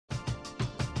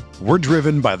We're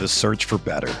driven by the search for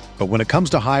better. But when it comes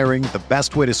to hiring, the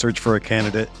best way to search for a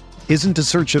candidate isn't to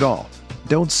search at all.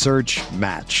 Don't search,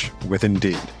 match with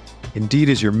Indeed. Indeed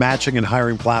is your matching and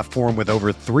hiring platform with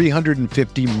over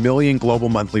 350 million global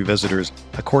monthly visitors,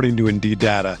 according to Indeed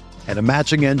data, and a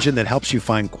matching engine that helps you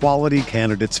find quality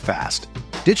candidates fast.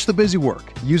 Ditch the busy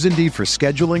work. Use Indeed for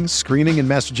scheduling, screening, and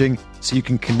messaging so you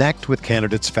can connect with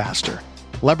candidates faster.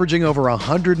 Leveraging over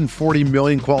 140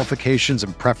 million qualifications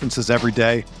and preferences every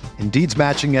day, Indeed's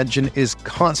matching engine is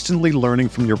constantly learning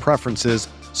from your preferences,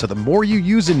 so the more you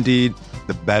use Indeed,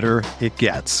 the better it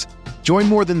gets. Join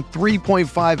more than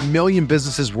 3.5 million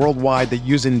businesses worldwide that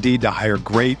use Indeed to hire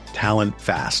great talent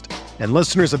fast. And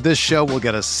listeners of this show will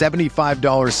get a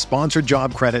 $75 sponsored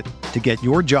job credit to get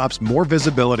your jobs more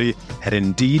visibility at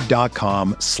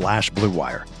Indeed.com/Blue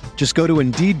Wire. Just go to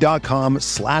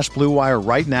Indeed.com/Blue Wire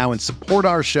right now and support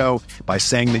our show by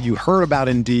saying that you heard about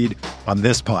Indeed on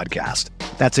this podcast.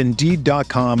 That's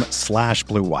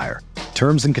Indeed.com/Blue Wire.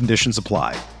 Terms and conditions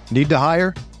apply. Need to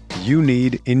hire? You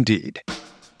need Indeed.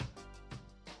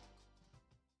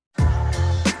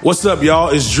 What's up, y'all?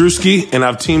 It's Drewski, and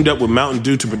I've teamed up with Mountain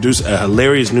Dew to produce a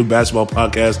hilarious new basketball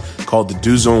podcast called The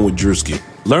Dew Zone with Drewski.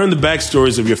 Learn the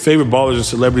backstories of your favorite ballers and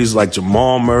celebrities like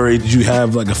Jamal Murray. Did you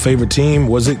have like a favorite team?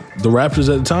 Was it the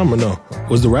Raptors at the time or no?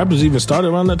 Was the Raptors even started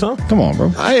around that time? Come on,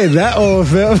 bro. I ain't that old,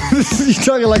 fam. You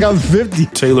talking like I'm 50.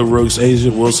 Taylor Rooks, Asia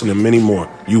Wilson, and many more.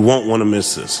 You won't want to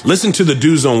miss this. Listen to The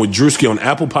Dew Zone with Drewski on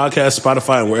Apple Podcasts,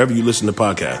 Spotify, and wherever you listen to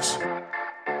podcasts.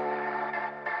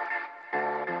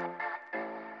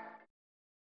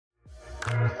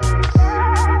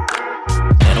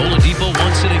 And Oladipo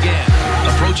wants it again.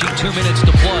 Approaching 2 minutes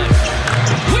to play.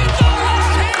 With the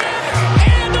left hand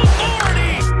and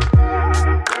authority.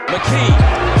 McKee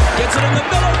gets it in the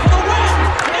middle for the win.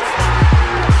 It's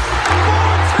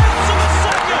 4/10 of a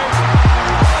second.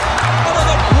 One of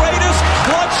the greatest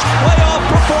clutch playoff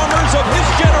performers of his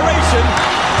generation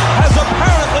has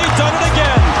apparently done it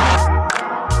again.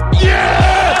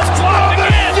 Yes! Mother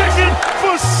chicken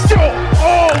for sure.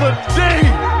 All the day.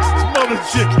 It's mother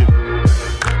chicken.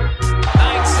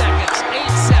 9 seconds,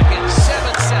 8 seconds,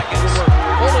 7 seconds.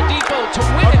 Oladipo to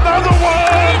win it. Another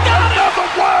one! He got Another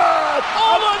it! one!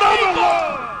 Another Oladipo!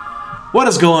 one! What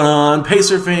is going on,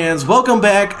 Pacer fans? Welcome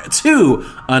back to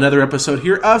another episode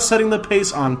here of Setting the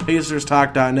Pace on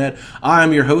PacersTalk.net.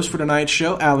 I'm your host for tonight's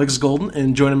show, Alex Golden,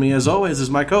 and joining me as always is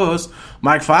my co-host,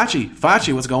 Mike Facci.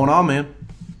 Facci, what's going on, man?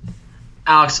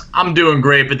 Alex, I'm doing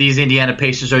great, but these Indiana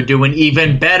Pacers are doing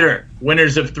even better.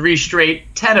 Winners of 3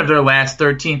 straight, 10 of their last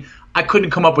 13. I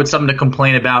couldn't come up with something to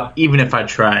complain about, even if I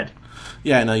tried.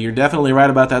 Yeah, no, you're definitely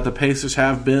right about that. The Pacers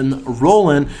have been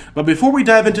rolling. But before we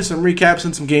dive into some recaps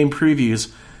and some game previews,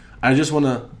 I just want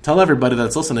to tell everybody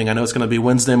that's listening, I know it's going to be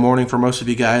Wednesday morning for most of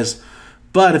you guys,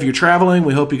 but if you're traveling,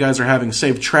 we hope you guys are having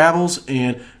safe travels.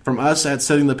 And from us at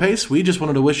Setting the Pace, we just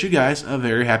wanted to wish you guys a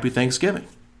very happy Thanksgiving.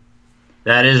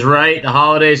 That is right. The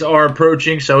holidays are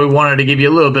approaching, so we wanted to give you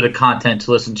a little bit of content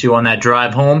to listen to on that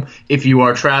drive home if you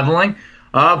are traveling.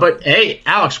 But, hey,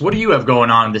 Alex, what do you have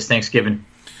going on this Thanksgiving?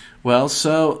 Well,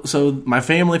 so my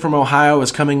family from Ohio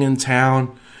is coming in town,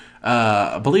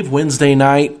 I believe Wednesday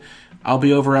night. I'll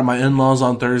be over at my in-laws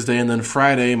on Thursday, and then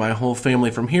Friday, my whole family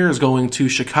from here is going to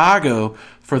Chicago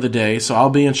for the day. So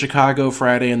I'll be in Chicago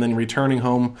Friday and then returning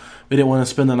home. We didn't want to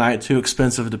spend the night too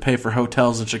expensive to pay for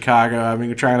hotels in Chicago. I mean,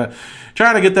 we're trying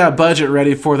to get that budget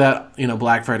ready for that,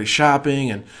 Black Friday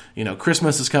shopping, and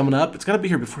Christmas is coming up. It's gonna be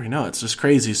here before you know it. It's just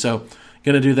crazy. So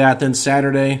gonna do that. Then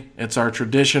Saturday, it's our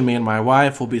tradition. Me and my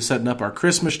wife will be setting up our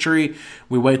Christmas tree.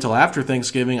 We wait till after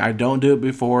Thanksgiving. I don't do it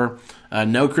before.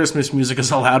 No Christmas music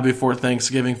is allowed before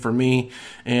Thanksgiving for me,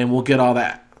 and we'll get all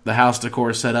the house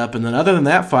decor set up. And then other than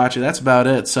that, Facci, that's about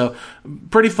it. So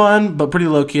pretty fun, but pretty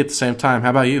low-key at the same time.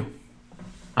 How about you?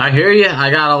 I hear you. I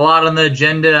got a lot on the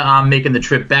agenda. I'm making the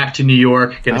trip back to New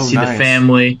York. Going to see nice. the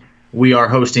family. We are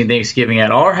hosting Thanksgiving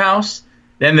at our house.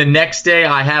 Then the next day,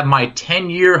 I have my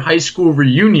 10-year high school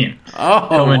reunion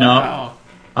coming up.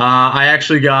 I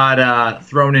actually got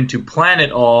thrown into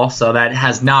Planet All, so that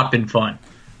has not been fun.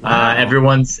 Wow.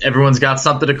 Everyone's got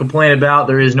something to complain about.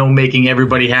 There is no making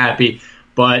everybody happy,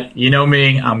 but you know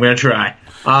me, I'm going to try.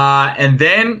 And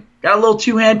then got a little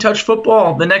two-hand touch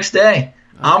football the next day.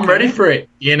 I'm ready for it.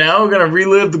 We're going to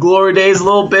relive the glory days a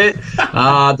little bit.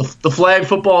 The flag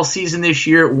football season this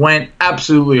year went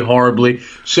absolutely horribly.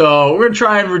 So we're going to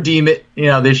try and redeem it,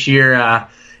 this year.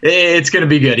 It's going to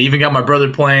be good. Even got my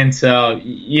brother playing, so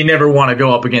you never want to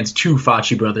go up against two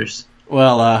Facci brothers.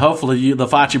 Well, hopefully the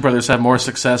Facci brothers have more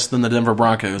success than the Denver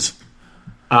Broncos.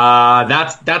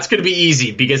 That's going to be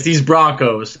easy because these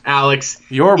Broncos, Alex.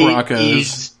 Your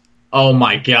Broncos. Oh,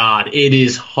 my God. It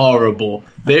is horrible.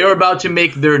 They are about to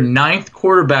make their 9th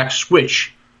quarterback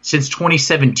switch since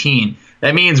 2017.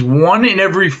 That means 1 in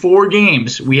every 4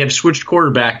 games we have switched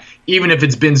quarterback, even if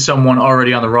it's been someone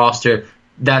already on the roster.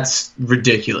 That's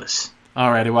ridiculous.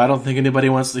 Alrighty, well, I don't think anybody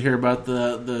wants to hear about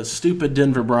the stupid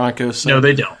Denver Broncos. So, no,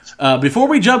 they don't. Before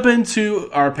we jump into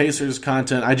our Pacers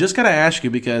content, I just got to ask you,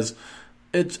 because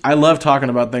I love talking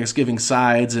about Thanksgiving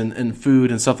sides and food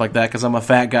and stuff like that, because I'm a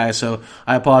fat guy, so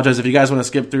I apologize. If you guys want to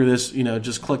skip through this,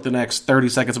 just click the next 30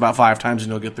 seconds about 5 times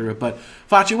and you'll get through it. But,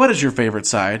 Facci, what is your favorite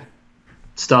side?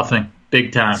 Stuffing.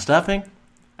 Big time. Stuffing?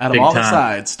 Out of Big all time. the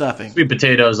sides, stuffing. Sweet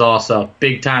potatoes also.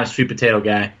 Big time sweet potato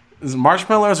guy. Is it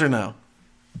marshmallows or no?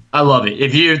 I love it.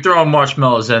 If you're throwing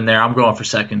marshmallows in there, I'm going for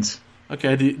seconds.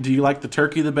 Okay, do you like the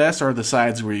turkey the best, or the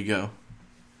sides where you go?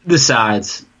 The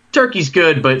sides. Turkey's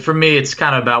good, but for me, it's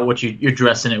kind of about what you're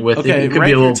dressing it with. Okay, it could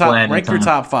be a little bland. Rank your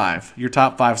top 5. Your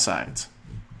top 5 sides.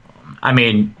 I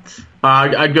mean,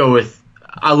 I'd go with,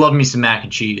 I love me some mac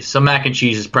and cheese. So mac and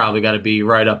cheese has probably got to be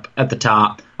right up at the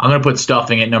top. I'm going to put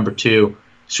stuffing at number 2,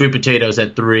 sweet potatoes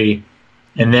at 3.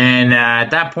 And then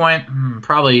at that point,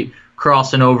 probably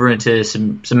crossing over into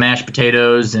some mashed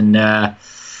potatoes. And, man,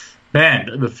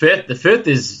 the fifth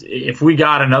is if we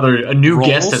got a new Rolls?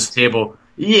 guest at the table.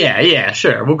 Yeah,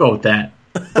 sure. We'll go with that.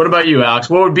 What about you, Alex?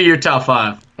 What would be your top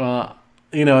 5?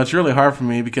 It's really hard for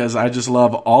me because I just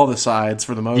love all the sides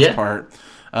for the most part.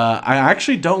 I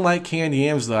actually don't like canned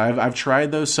yams, though. I've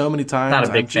tried those so many times. Not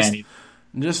a big fan.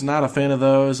 I'm just not a fan of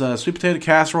those. Sweet potato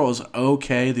casserole is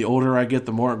okay. The older I get,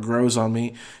 the more it grows on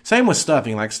me. Same with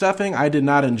stuffing. Like stuffing, I did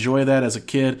not enjoy that as a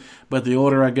kid, but the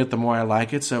older I get, the more I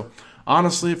like it. So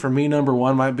honestly, for me, number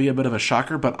 1 might be a bit of a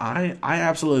shocker, but I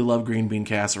absolutely love green bean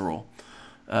casserole.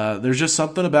 There's just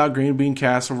something about green bean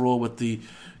casserole with the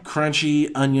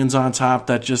crunchy onions on top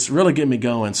that just really get me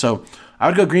going. So I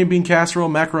would go green bean casserole,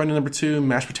 macaroni number 2,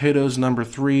 mashed potatoes number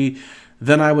 3.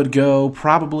 Then I would go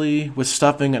probably with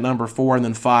stuffing at number 4, and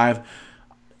then 5.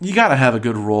 You got to have a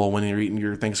good roll when you're eating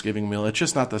your Thanksgiving meal. It's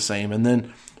just not the same. And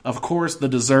then, of course, the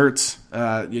desserts.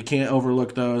 You can't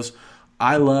overlook those.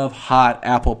 I love hot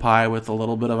apple pie with a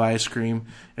little bit of ice cream.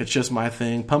 It's just my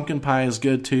thing. Pumpkin pie is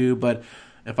good too, but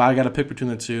if I got to pick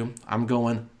between the two, I'm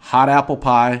going hot apple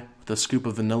pie with a scoop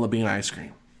of vanilla bean ice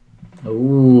cream.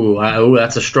 Ooh,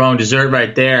 that's a strong dessert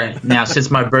right there. Now, since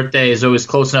my birthday is always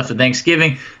close enough to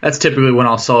Thanksgiving, that's typically when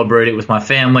I'll celebrate it with my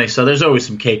family, so there's always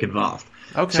some cake involved.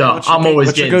 Okay, so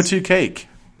what's your go-to cake?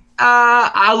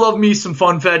 I love me some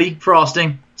funfetti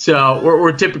frosting. So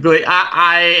we're typically,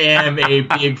 I am a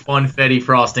big funfetti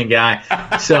frosting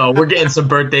guy. So we're getting some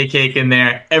birthday cake in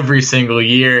there every single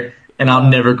year, and I'm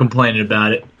never complaining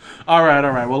about it. All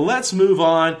right. Well, let's move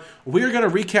on. We're going to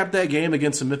recap that game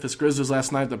against the Memphis Grizzlies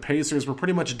last night. The Pacers were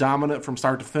pretty much dominant from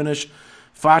start to finish.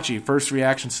 Facci, first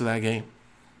reactions to that game?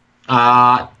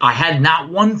 I had not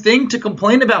one thing to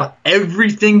complain about.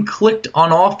 Everything clicked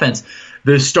on offense.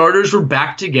 The starters were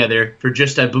back together for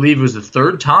just, I believe it was the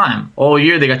 3rd time all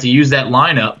year they got to use that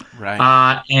lineup.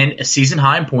 Right. And a season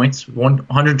high in points,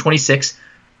 126.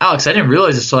 Alex, I didn't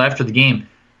realize this until after the game.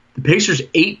 The Pacers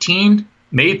 18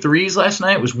 made threes last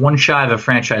night, was one shy of a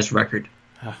franchise record.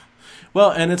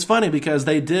 Well, and it's funny because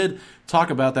they did talk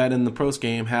about that in the post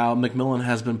game, how McMillan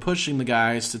has been pushing the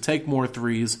guys to take more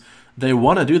threes. They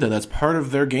want to do that. That's part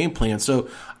of their game plan. So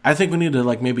I think we need to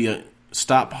maybe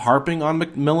stop harping on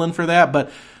McMillan for that.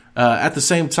 But at the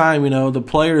same time, the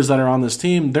players that are on this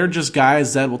team, they're just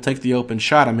guys that will take the open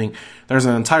shot. I mean, there's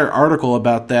an entire article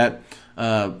about that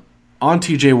on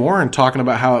TJ Warren talking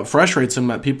about how it frustrates him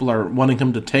that people are wanting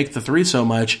him to take the three so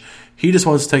much. He just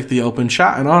wants to take the open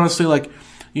shot. And honestly,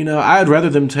 I'd rather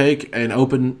them take an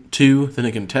open 2 than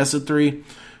a contested 3.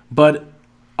 But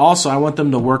also, I want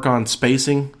them to work on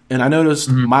spacing. And I noticed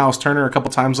Miles Turner a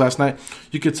couple times last night.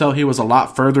 You could tell he was a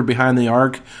lot further behind the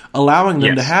arc, allowing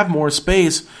them to have more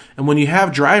space. And when you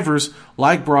have drivers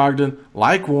like Brogdon,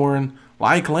 like Warren,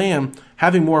 like Lamb,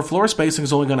 having more floor spacing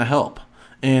is only going to help.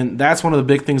 And that's one of the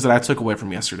big things that I took away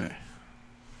from yesterday.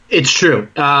 It's true.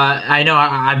 I know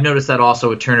I've noticed that also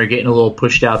with Turner getting a little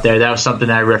pushed out there. That was something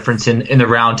that I referenced in the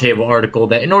roundtable article,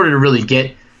 that in order to really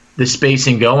get the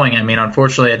spacing going, I mean,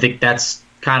 unfortunately, I think that's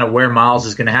kind of where Miles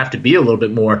is going to have to be a little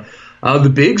bit more.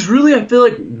 The bigs really, I feel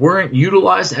like, weren't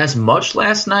utilized as much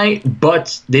last night,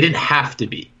 but they didn't have to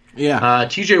be. Yeah.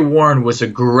 TJ Warren was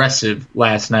aggressive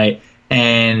last night,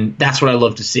 and that's what I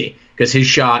love to see because his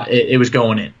shot, it was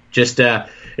going in. Just a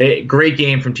great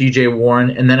game from TJ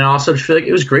Warren, and then I also feel like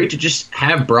it was great to just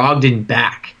have Brogdon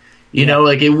back. You know,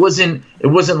 it wasn't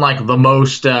like the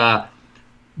most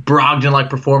Brogdon-like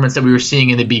performance that we were seeing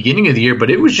in the beginning of the year, but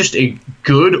it was just a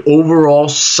good overall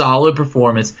solid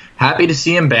performance. Happy to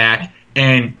see him back.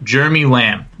 And Jeremy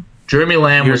Lamb. Jeremy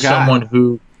Lamb was someone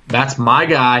who, that's my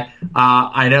guy.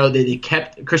 I know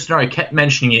that Chris Denari kept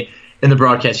mentioning it in the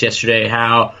broadcast yesterday,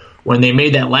 how when they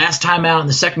made that last time out in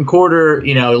the second quarter,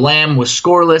 Lamb was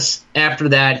scoreless. After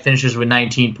that, finishes with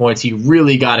 19 points. He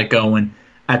really got it going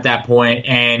at that point,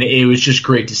 and it was just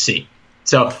great to see.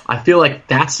 So I feel like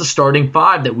that's the starting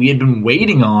five that we had been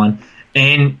waiting on,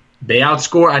 and they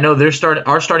outscored. I know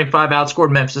our starting five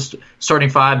outscored Memphis starting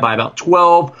five by about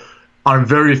 12 on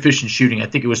very efficient shooting. I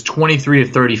think it was 23 of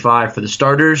 35 for the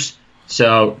starters,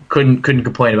 so couldn't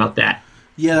complain about that.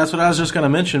 Yeah, that's what I was just going to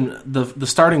mention. The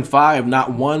starting five,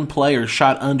 not one player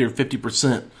shot under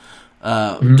 50%.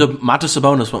 Domantas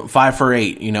Sabonis went 5 for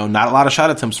 8. Not a lot of shot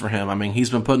attempts for him. I mean,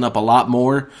 he's been putting up a lot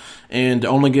more, and to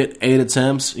only get 8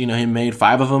 attempts, he made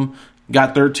 5 of them.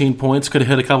 Got 13 points. Could have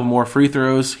hit a couple more free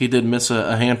throws. He did miss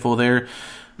a handful there.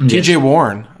 Yes. T.J.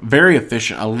 Warren, very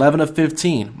efficient, 11 of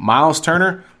 15. Miles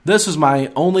Turner, this is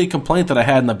my only complaint that I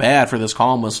had in the bad for this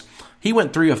column, was he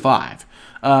went 3 of 5.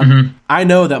 I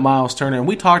know that Miles Turner, and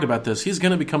we talked about this, he's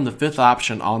going to become the 5th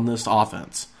option on this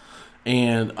offense.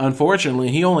 And unfortunately,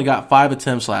 he only got 5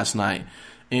 attempts last night.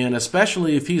 And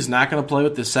especially if he's not going to play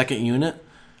with the second unit,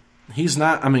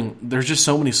 there's just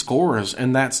so many scorers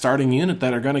in that starting unit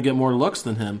that are going to get more looks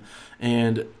than him.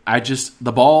 And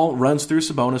the ball runs through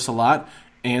Sabonis a lot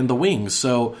and the wings.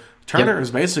 So Turner is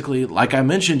basically, like I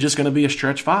mentioned, just going to be a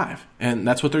stretch 5. And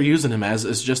that's what they're using him as,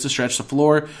 is just to stretch the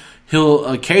floor. He'll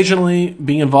occasionally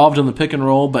be involved in the pick and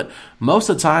roll, but most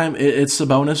of the time it's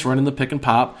Sabonis running the pick and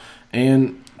pop.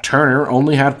 And Turner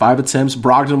only had 5 attempts.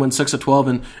 Brogdon went 6 of 12,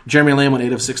 and Jeremy Lamb went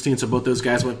 8 of 16, so both those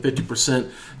guys went 50%.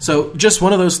 So just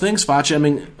one of those things, Facci. I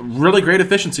mean, really great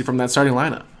efficiency from that starting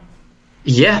lineup.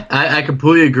 Yeah, I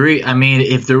completely agree. I mean,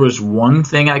 if there was one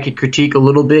thing I could critique a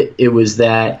little bit, it was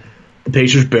that the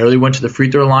Pacers barely went to the free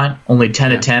throw line. Only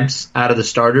 10 attempts out of the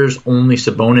starters. Only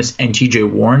Sabonis and T.J.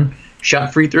 Warren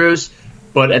shot free throws.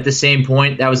 But at the same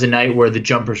point, that was a night where the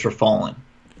jumpers were falling.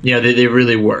 They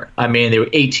really were. I mean, they were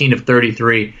 18 of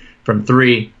 33 from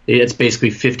 3. It's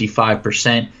basically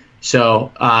 55%.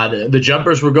 So the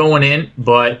jumpers were going in,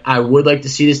 but I would like to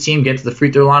see this team get to the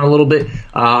free throw line a little bit.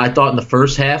 I thought in the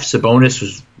first half, Sabonis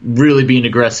was really being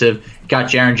aggressive, got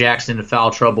Jaren Jackson into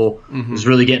foul trouble, was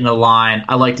really getting the line.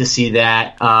 I like to see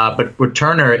that. But with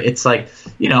Turner, it's like,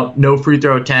 no free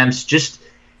throw attempts,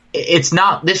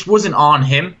 this wasn't on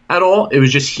him at all. It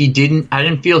was just I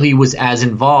didn't feel he was as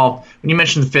involved. When you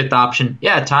mentioned the 5th option,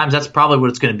 at times that's probably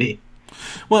what it's going to be.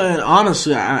 Well, and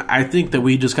honestly, I think that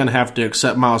we just kind of have to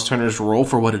accept Miles Turner's role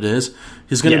for what it is.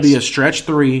 He's going to be a stretch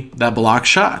 3 that blocks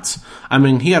shots. I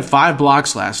mean, he had 5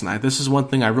 blocks last night. This is one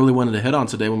thing I really wanted to hit on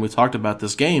today when we talked about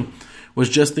this game, was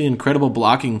just the incredible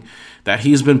blocking that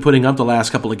he's been putting up the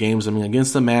last couple of games. I mean,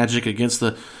 against the Magic, against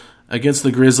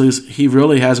the Grizzlies, he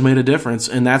really has made a difference,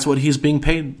 and that's what he's being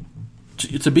paid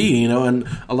to be, And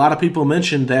a lot of people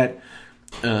mentioned that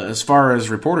as far as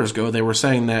reporters go, they were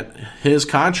saying that his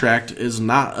contract is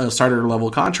not a starter-level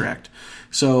contract.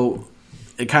 So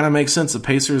it kind of makes sense. The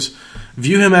Pacers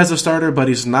view him as a starter, but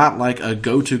he's not like a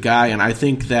go-to guy, and I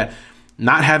think that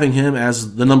not having him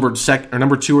as the number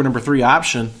 2 or number 3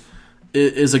 option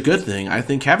is a good thing. I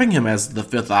think having him as the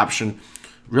 5th option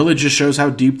really just shows how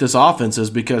deep this offense is,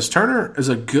 because Turner is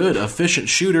a good, efficient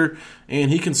shooter, and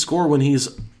he can score when he's,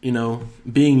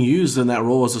 being used in that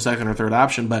role as a 2nd or 3rd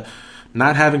option. But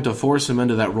not having to force him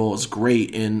into that role is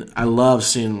great, and I love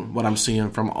seeing what I'm seeing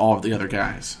from all of the other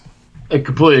guys. I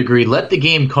completely agree. Let the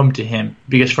game come to him,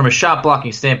 because from a shot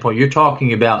blocking standpoint, you're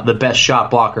talking about the best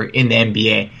shot blocker in the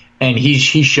NBA, and he's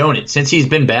shown it. Since he's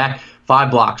been back,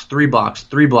 5 blocks, 3 blocks,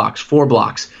 3 blocks, 4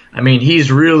 blocks. I mean,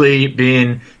 he's really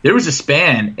been – there was a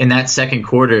span in that second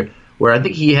quarter where I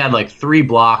think he had like 3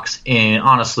 blocks in,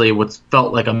 honestly, what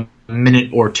felt like a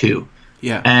minute or 2.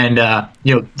 Yeah. And,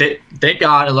 thank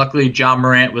God, and luckily Ja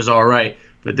Morant was all right.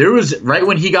 But there was – right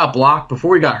when he got blocked,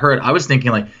 before he got hurt, I was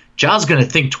thinking, like, Ja's going to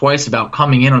think twice about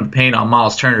coming in on the paint on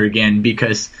Miles Turner again,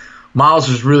 because Miles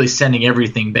was really sending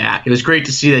everything back. It was great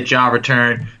to see that Ja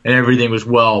returned and everything was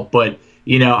well, but –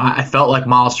 I felt like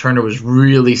Miles Turner was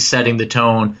really setting the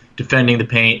tone, defending the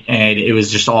paint, and it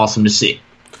was just awesome to see.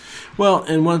 Well,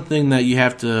 and one thing that you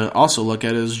have to also look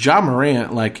at is Ja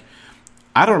Morant. Like,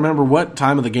 I don't remember what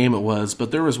time of the game it was,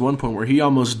 but there was one point where he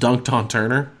almost dunked on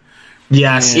Turner.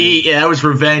 Yes, that was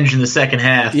revenge in the second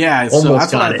half. Yeah, so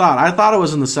that's what I thought. I thought it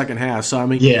was in the second half. So, I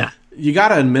mean, you got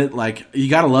to admit, like, you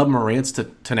got to love Morant's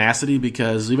tenacity,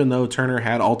 because even though Turner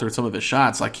had altered some of his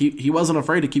shots, like, he wasn't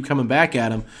afraid to keep coming back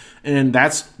at him, and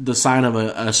that's the sign of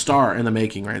a star in the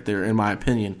making right there, in my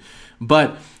opinion.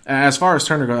 But as far as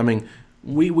Turner goes, I mean,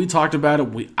 we talked about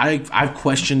it. I've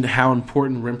questioned how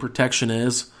important rim protection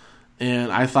is, and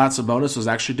I thought Sabonis was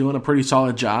actually doing a pretty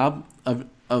solid job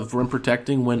of rim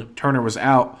protecting when Turner was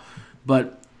out.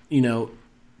 But, you know,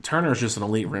 Turner's just an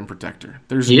elite rim protector.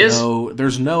 There's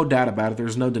no doubt about it.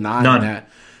 There's no denying that.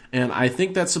 And I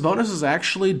think that Sabonis has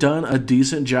actually done a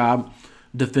decent job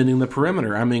defending the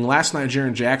perimeter. I mean, last night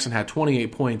Jaren Jackson had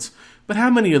 28 points, but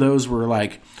how many of those were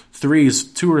like threes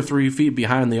 2 or 3 feet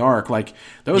behind the arc? Like,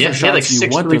 those are shots like you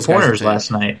want those guys to take. 6 3-pointers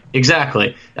last night.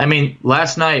 Exactly. I mean,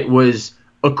 last night was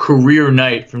a career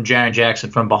night from Jaren Jackson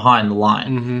from behind the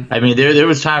line. Mm-hmm. I mean, there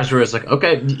was times where it's like,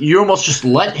 okay, you almost just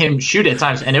let him shoot at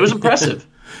times, and it was impressive.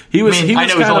 he was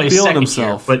kind of feeling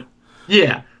himself.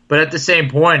 But at the same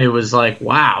point, it was like,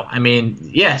 wow. I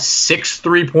mean, 6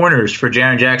 3-pointers for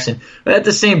Jaren Jackson. But at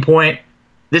the same point,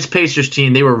 this Pacers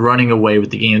team, they were running away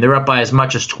with the game. They were up by as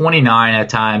much as 29 at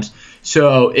times.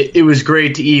 So it was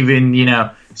great to even, you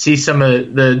know, see some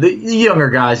of the younger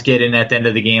guys get in at the end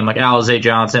of the game, like Alize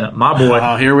Johnson, my boy,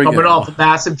 coming off a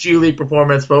massive G League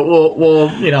performance. But we'll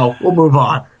move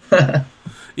on.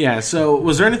 Yeah. So,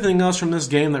 was there anything else from this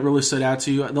game that really stood out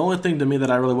to you? The only thing to me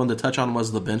that I really wanted to touch on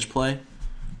was the bench play.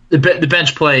 The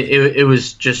bench play, it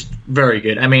was just very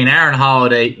good. I mean, Aaron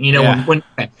Holiday, you know,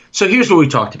 so here's what we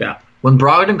talked about. When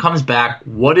Brogdon comes back,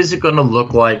 what is it going to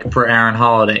look like for Aaron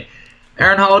Holiday?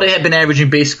 Aaron Holiday had been averaging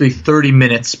basically 30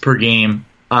 minutes per game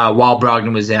while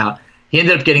Brogdon was out. He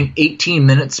ended up getting 18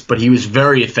 minutes, but he was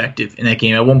very effective in that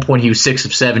game. At one point, he was 6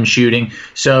 of 7 shooting.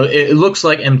 So it looks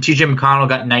like, and TJ McConnell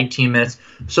got 19 minutes.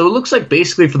 So it looks like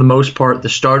basically for the most part, the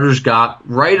starters got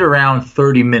right around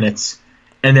 30 minutes,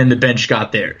 and then the bench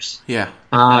got theirs. Yeah,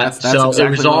 that's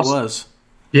exactly what it was.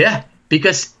 Yeah,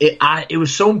 because it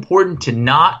was so important to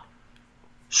not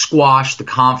squash the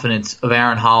confidence of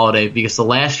Aaron Holiday, because the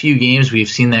last few games we've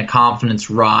seen that confidence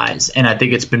rise, and I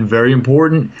think it's been very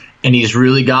important, and he's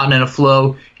really gotten in a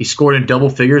flow. He scored in double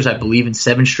figures, I believe, in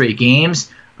 7 straight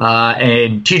games.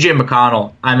 And TJ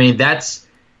McConnell, I mean,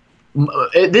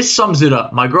 this sums it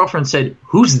up. My girlfriend said,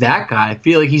 "Who's that guy? I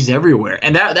feel like he's everywhere."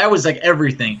 And that was like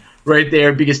everything right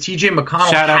there, because TJ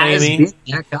McConnell has been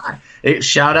that guy.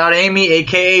 Shout out Amy,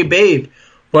 a.k.a. Babe.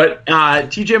 But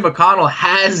TJ McConnell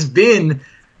has been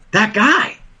that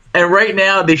guy. And right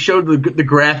now, they showed the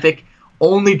graphic.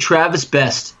 Only Travis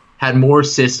Best had more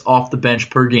assists off the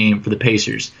bench per game for the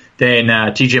Pacers than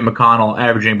TJ McConnell,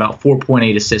 averaging about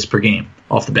 4.8 assists per game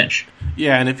off the bench.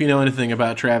 Yeah, and if you know anything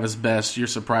about Travis Best, you're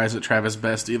surprised that Travis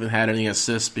Best even had any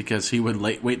assists, because he would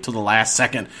wait till the last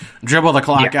second, dribble the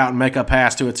clock out and make a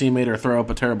pass to a teammate or throw up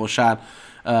a terrible shot.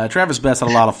 Travis Best had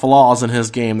a lot of flaws in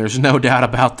his game. There's no doubt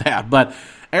about that. But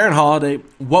Aaron Holiday,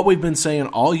 what we've been saying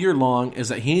all year long is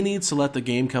that he needs to let the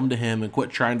game come to him and quit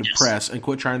trying to press and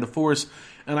quit trying to force.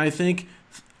 And I think,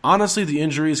 honestly, the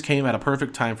injuries came at a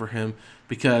perfect time for him,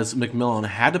 because McMillan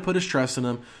had to put his trust in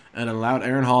him and allowed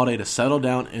Aaron Holiday to settle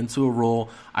down into a role.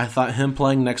 I thought him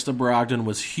playing next to Brogdon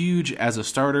was huge as a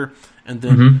starter, and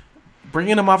then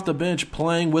bringing him off the bench,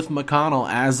 playing with McConnell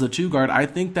as the 2 guard, I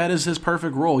think that is his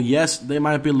perfect role. Yes, they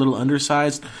might be a little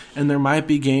undersized, and there might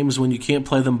be games when you can't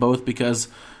play them both because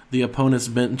the opponent's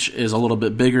bench is a little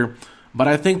bit bigger, but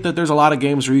I think that there's a lot of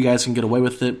games where you guys can get away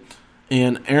with it.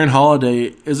 And Aaron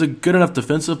Holiday is a good enough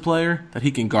defensive player that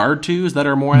he can guard twos that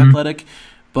are more athletic.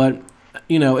 But,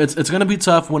 you know, it's going to be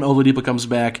tough when Oladipo comes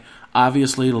back.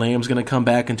 Obviously, Lamb's going to come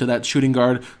back into that shooting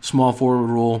guard, small forward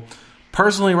role.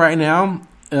 Personally, right now,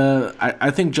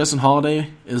 I think Justin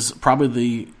Holiday is probably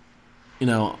the,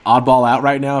 oddball out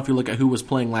right now if you look at who was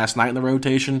playing last night in the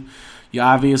rotation. You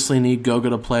obviously need Goga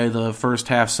to play the first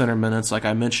half center minutes, like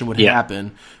I mentioned would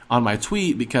happen on my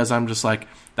tweet, because I'm just like,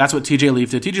 that's what TJ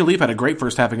Leaf did. TJ Leaf had a great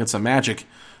first half against the Magic,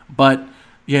 but,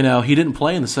 he didn't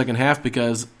play in the second half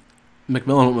because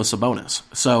McMillan went with Sabonis.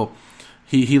 So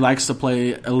he likes to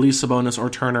play at least Sabonis or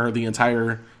Turner the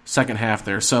entire second half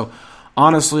there. So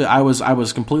honestly, I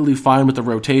was completely fine with the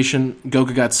rotation.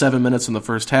 Goga got 7 minutes in the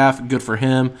first half. Good for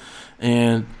him.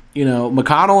 And,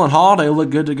 McConnell and Holiday look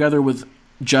good together with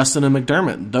Justin and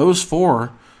McDermott. Those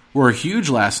 4 were huge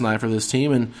last night for this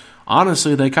team, and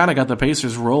honestly, they kind of got the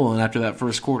Pacers rolling after that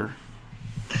first quarter.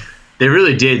 They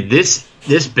really did. This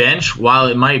bench, while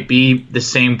it might be the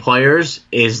same players,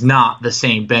 is not the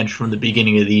same bench from the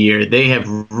beginning of the year. They have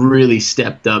really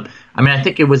stepped up. I mean, I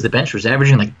think it was the bench was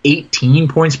averaging like 18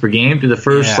 points per game through the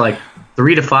first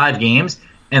 3 to 5 games,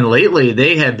 and lately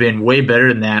they have been way better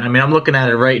than that. I mean, I'm looking at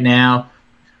it right now.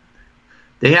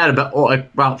 They had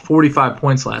about 45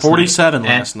 points last 47 night.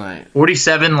 last night.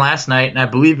 47 last night, and I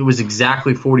believe it was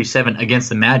exactly 47 against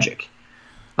the Magic.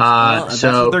 That's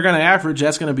what they're going to average.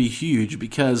 That's going to be huge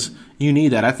because you need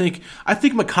that. I think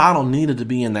McConnell needed to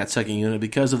be in that second unit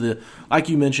because of like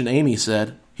you mentioned, Amy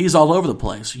said, he's all over the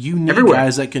place. You need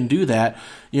guys that can do that,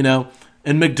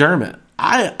 And McDermott,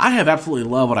 I have absolutely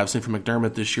loved what I've seen from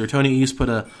McDermott this year. Tony East put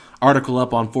an article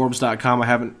up on Forbes.com. I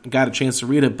haven't got a chance to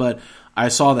read it, but I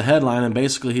saw the headline, and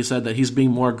basically he said that he's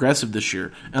being more aggressive this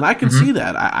year. And I can see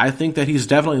that. I think that he's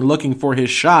definitely looking for his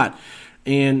shot,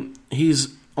 and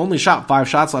he's only shot 5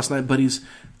 shots last night, but he's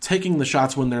taking the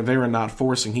shots when they're there and not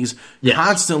forcing. He's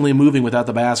constantly moving without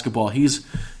the basketball. He's,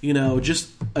 just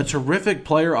a terrific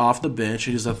player off the bench.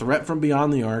 He's a threat from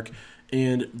beyond the arc,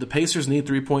 and the Pacers need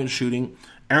three-point shooting.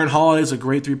 Aaron Holiday is a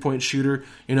great three-point shooter.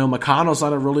 McConnell's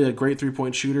not really a great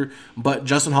three-point shooter, but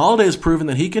Justin Holiday has proven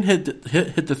that he can hit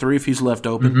the three if he's left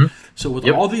open. So with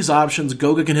all these options,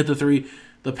 Goga can hit the three.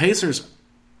 The Pacers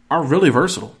are really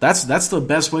versatile. That's the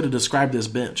best way to describe this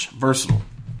bench. Versatile.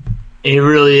 It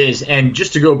really is. And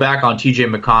just to go back on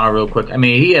TJ McConnell real quick,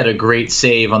 he had a great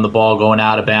save on the ball going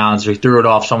out of bounds, or he threw it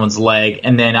off someone's leg,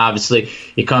 and then obviously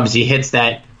he hits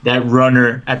that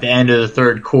runner at the end of the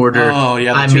third quarter. Oh,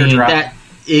 yeah, the teardrop.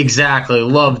 Exactly.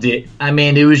 Loved it.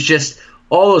 It was just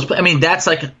all those. That's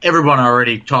like everyone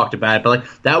already talked about it, but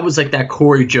that was like that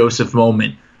Corey Joseph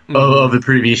moment of the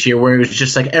previous year where it was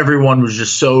just like everyone was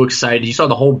just so excited. You saw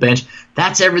the whole bench.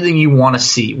 That's everything you want to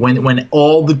see when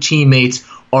all the teammates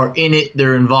are in it,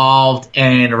 they're involved.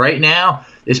 And right now,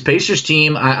 this Pacers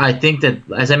team, I think that,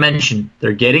 as I mentioned,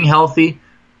 they're getting healthy.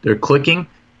 They're clicking.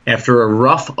 After a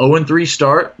rough 0-3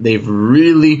 start, they've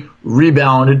really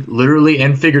rebounded, literally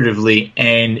and figuratively,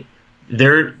 and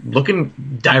they're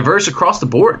looking diverse across the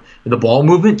board. The ball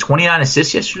movement, 29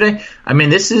 assists yesterday.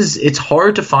 It's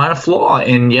hard to find a flaw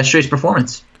in yesterday's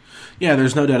performance. Yeah,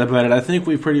 there's no doubt about it. I think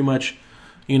we pretty much,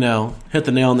 hit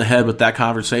the nail on the head with that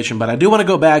conversation. But I do want to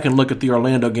go back and look at the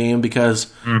Orlando game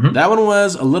because that one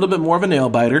was a little bit more of a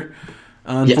nail-biter.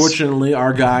 Unfortunately,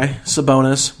 our guy,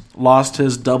 Sabonis, lost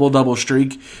his double-double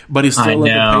streak, but he still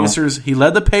led the Pacers. He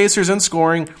led the Pacers in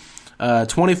scoring,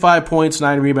 25 points,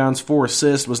 9 rebounds, 4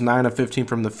 assists, was 9 of 15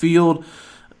 from the field.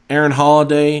 Aaron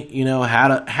Holiday,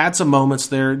 had some moments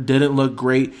there, didn't look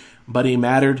great, but he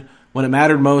mattered. When it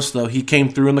mattered most, though, he came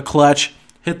through in the clutch,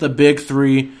 hit the big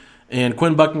three, and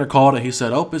Quinn Buckner called it. He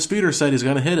said, his feeder said he's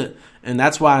going to hit it. And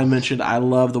that's why I mentioned I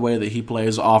love the way that he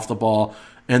plays off the ball.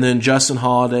 And then Justin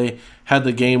Holiday had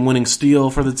the game-winning steal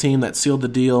for the team that sealed the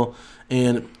deal.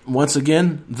 And once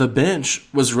again, the bench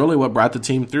was really what brought the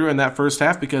team through in that first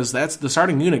half because that's the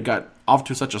starting unit got off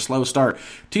to such a slow start.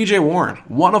 T.J. Warren,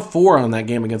 1 of 4 on that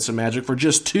game against the Magic for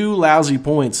just 2 lousy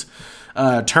points.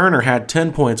 Turner had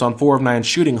 10 points on 4 of 9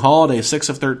 shooting. Holiday, 6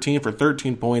 of 13 for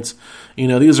 13 points.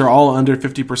 These are all under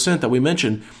 50% that we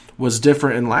mentioned was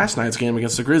different in last night's game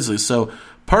against the Grizzlies. So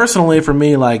personally for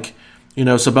me,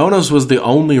 Sabonis was the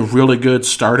only really good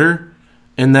starter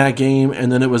in that game, and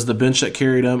then it was the bench that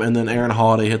carried him, and then Aaron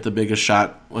Holiday hit the biggest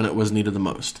shot when it was needed the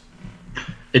most.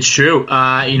 It's true.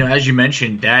 As you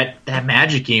mentioned, that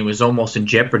Magic game was almost in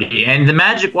jeopardy. And the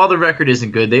Magic, while the record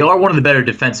isn't good, they are one of the better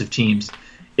defensive teams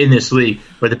in this league.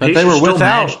 But they were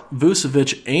without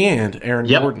Vucevic and Aaron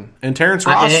Gordon. And Terrence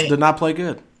Ross did not play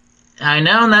good. I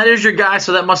know, and that is your guy,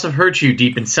 so that must have hurt you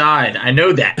deep inside. I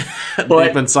know that. But,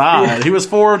 deep inside. He was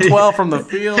 4 of 12 from the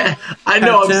field. I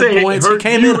know, I'm saying points. He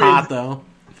came in hot, though.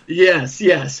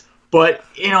 Yes. But,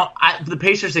 the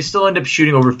Pacers, they still end up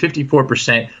shooting over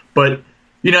 54%. But,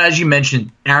 as you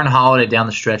mentioned, Aaron Holiday down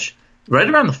the stretch, right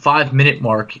around the 5-minute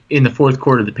mark in the fourth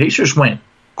quarter, the Pacers went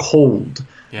cold.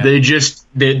 Yeah. It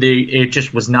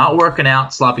just was not working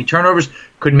out. Sloppy turnovers,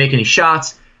 couldn't make any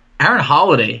shots. Aaron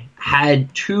Holiday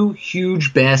had 2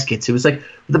 huge baskets. It was with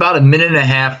about a minute and a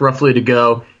half roughly to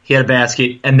go. He had a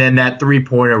basket, and then that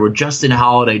 3-pointer where Justin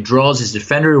Holiday draws his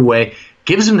defender away,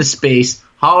 gives him the space.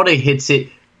 Holiday hits it.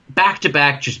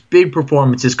 Back-to-back, just big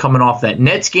performances coming off that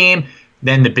Nets game,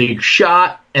 then the big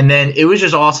shot, and then it was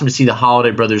just awesome to see the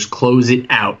Holiday brothers close it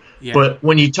out. Yeah. But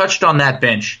when you touched on that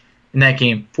bench in that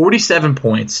game, 47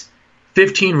 points,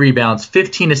 15 rebounds,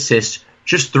 15 assists,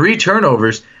 just 3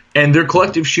 turnovers, and their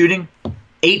collective shooting,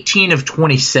 18 of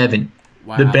 27.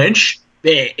 Wow. The bench,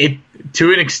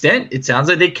 to an extent, it sounds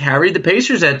like they carried the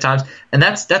Pacers at times, and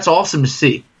that's awesome to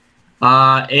see.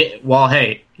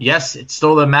 Yes, it's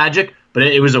still the Magic, but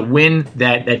it was a win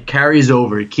that carries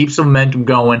over. It keeps the momentum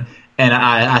going, and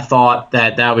I thought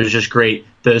that was just great.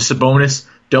 The Sabonis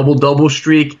double-double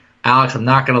streak, Alex, I'm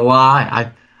not going to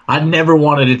lie, I never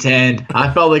wanted it to end.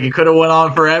 I felt like it could have went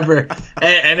on forever,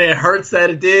 and it hurts that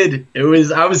it did.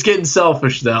 I was getting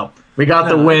selfish though. We got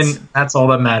the win. That's all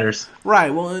that matters.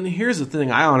 Right. Well, and here's the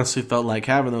thing. I honestly felt like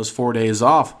having those 4 days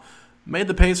off made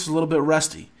the Pacers a little bit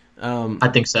rusty. I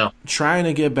think so. Trying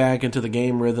to get back into the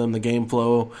game rhythm, the game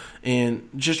flow, and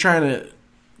just trying to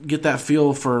get that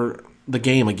feel for the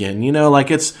game again. You know, like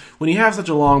it's when you have such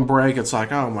a long break, it's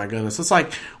like, oh my goodness. It's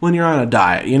like when you're on a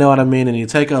diet, you know what I mean? And you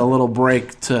take a little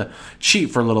break to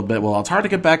cheat for a little bit. Well, it's hard to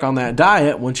get back on that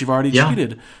diet once you've already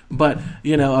cheated. But,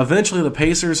 you know, eventually the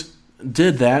Pacers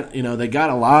did that. You know, they got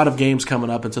a lot of games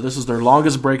coming up, and so this is their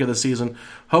longest break of the season.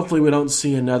 Hopefully we don't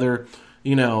see another,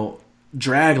 you know,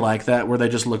 drag like that where they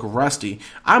just look rusty.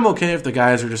 I'm okay if the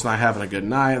guys are just not having a good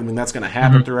night. I mean, that's going to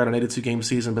happen throughout an 82-game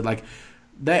season, but like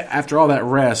that, after all that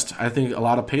rest, I think a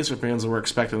lot of Pacer fans were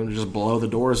expecting them to just blow the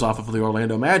doors off of the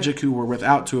Orlando Magic, who were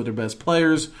without two of their best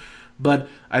players. But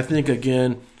I think,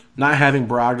 again, not having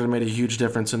Brogdon made a huge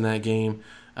difference in that game,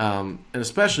 and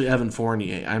especially Evan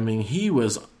Fournier. I mean, he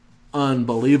was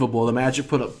unbelievable. The Magic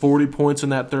put up 40 points in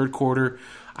that third quarter.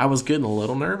 I was getting a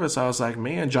little nervous. I was like,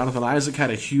 man, Jonathan Isaac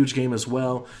had a huge game as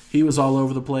well. He was all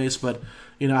over the place, but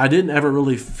you know, I didn't ever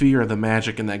really fear the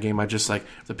Magic in that game. I just like,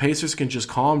 if the Pacers can just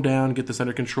calm down, get this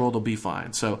under control, they'll be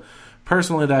fine. So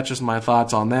personally, that's just my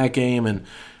thoughts on that game. And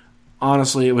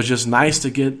honestly, it was just nice to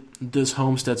get this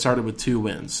homestand started with 2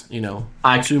 wins. You know,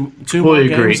 two more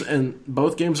games, and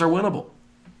both games are winnable.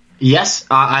 Yes,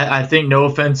 I think no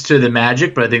offense to the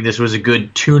Magic, but I think this was a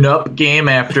good tune-up game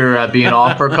after being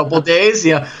off for a couple of days.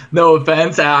 Yeah, no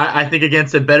offense. I think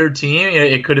against a better team,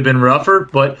 it could have been rougher.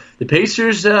 But the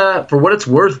Pacers, for what it's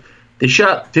worth, they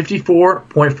shot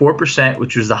 54.4%,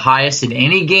 which was the highest in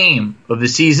any game of the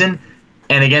season.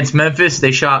 And against Memphis,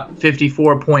 they shot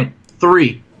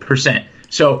 54.3%.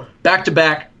 So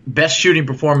back-to-back best shooting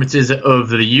performances of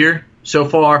the year so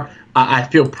far. I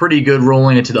feel pretty good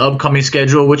rolling into the upcoming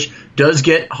schedule, which does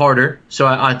get harder. So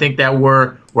I think that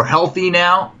we're healthy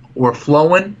now. We're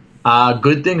flowing.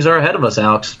 Good things are ahead of us,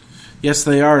 Alex. Yes,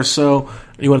 they are. So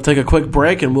you want to take a quick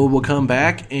break, and we'll come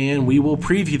back, and we will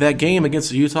preview that game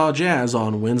against the Utah Jazz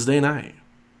on Wednesday night.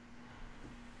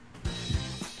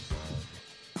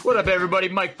 What up, everybody?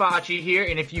 Mike Facci here,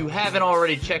 and if you haven't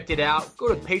already checked it out, go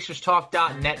to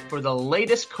PacersTalk.net for the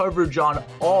latest coverage on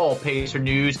all Pacer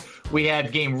news. We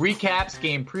have game recaps,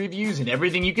 game previews, and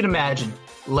everything you can imagine.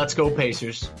 Let's go,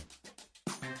 Pacers.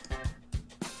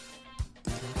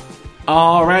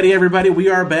 Alrighty, everybody, we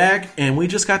are back, and we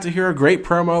just got to hear a great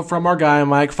promo from our guy,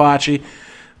 Mike Facci.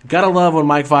 Gotta love when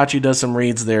Mike Facci does some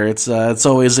reads there. It's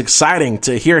always exciting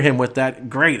to hear him with that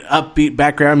great upbeat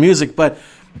background music. But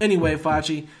anyway,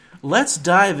 Facci, let's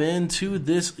dive into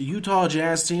this Utah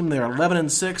Jazz team. They're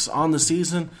 11-6 on the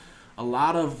season. A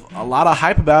lot of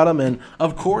hype about them, and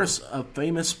of course, a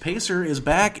famous Pacer is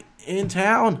back in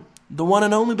town. The one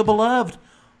and only, the beloved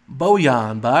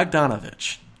Bojan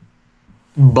Bogdanovic.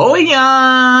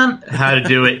 Bojan, how to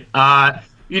do it? I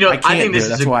think this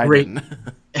is a great.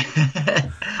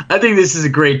 I think this is a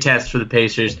great test for the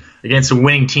Pacers against a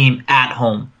winning team at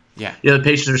home. Yeah, the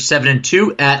Pacers are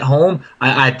 7-2 at home.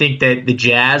 I think that the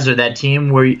Jazz are that team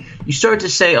where you start to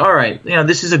say, all right,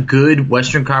 this is a good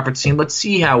Western Conference team. Let's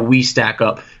see how we stack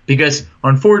up. Because,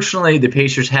 unfortunately, the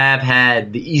Pacers have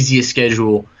had the easiest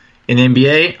schedule in the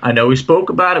NBA. I know we spoke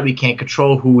about it. We can't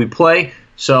control who we play.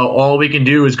 So all we can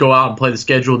do is go out and play the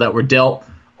schedule that we're dealt.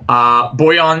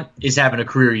 Bojan is having a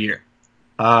career year.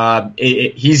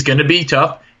 He's going to be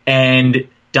tough. And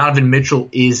Donovan Mitchell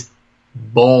is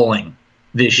balling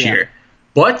this year.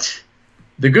 But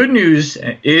the good news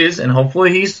is, and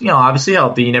hopefully he's obviously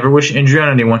healthy, you never wish injury on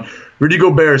anyone, Rudy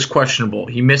Gobert is questionable.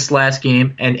 He missed last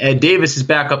game, and Ed Davis's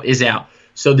backup is out.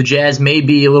 So the Jazz may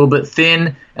be a little bit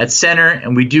thin at center,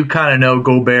 and we do kind of know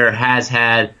Gobert has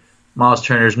had Miles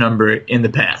Turner's number in the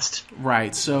past.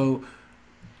 Right, so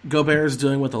Gobert is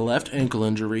dealing with a left ankle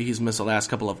injury. He's missed the last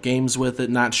couple of games with it.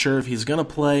 Not sure if he's going to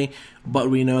play, but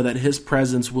we know that his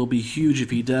presence will be huge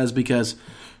if he does, because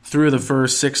through the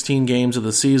first 16 games of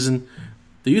the season,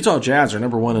 the Utah Jazz are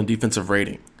number 1 in defensive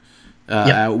rating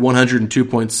at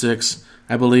 102.6.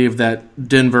 I believe that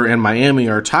Denver and Miami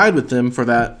are tied with them for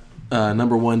that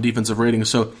number 1 defensive rating.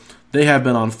 So they have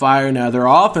been on fire. Now, their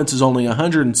offense is only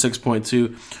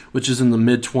 106.2, which is in the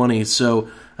mid-20s.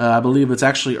 So I believe it's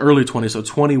actually early 20s, so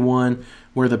 21,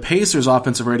 where the Pacers'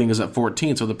 offensive rating is at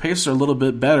 14. So the Pacers are a little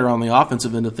bit better on the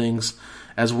offensive end of things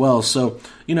as well. So,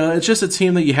 it's just a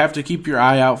team that you have to keep your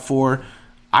eye out for.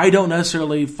 I don't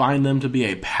necessarily find them to be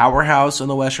a powerhouse in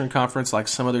the Western Conference like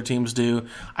some other teams do.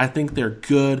 I think they're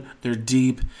good, they're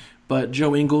deep, but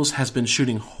Joe Ingles has been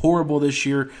shooting horrible this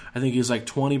year. I think he's like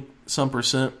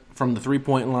 20-some% from the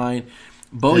three-point line.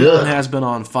 Bojan has been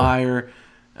on fire.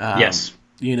 Yes.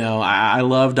 I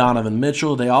love Donovan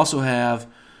Mitchell. They also have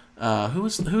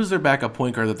Who's their backup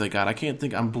point guard that they got? I can't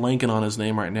think. I'm blanking on his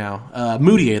name right now.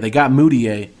 Moutier. They got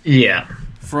Moutier. Yeah.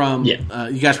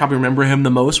 You guys probably remember him the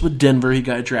most with Denver. He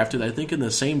got drafted, I think, in the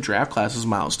same draft class as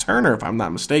Miles Turner, if I'm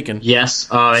not mistaken. Yes,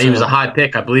 he was a high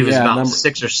pick. I believe it was about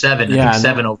 6 or 7. I think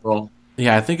 7 overall.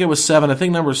 Yeah, I think it was 7. I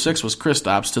think number 6 was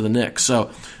Kristaps to the Knicks.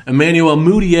 So Emmanuel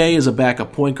Moutier is a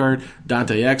backup point guard.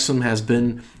 Dante Exum has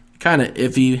been kind of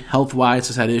iffy health-wise,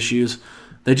 has had issues.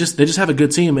 They just have a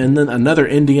good team. And then another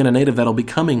Indiana native that'll be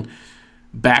coming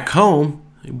back home.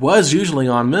 He was usually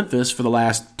on Memphis for the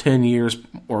last 10 years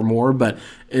or more, but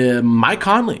Mike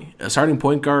Conley, a starting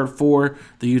point guard for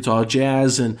the Utah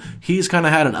Jazz, and he's kind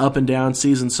of had an up-and-down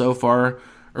season so far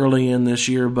early in this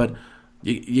year, but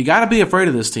you got to be afraid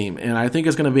of this team, and I think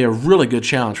it's going to be a really good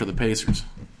challenge for the Pacers.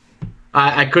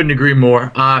 I couldn't agree more.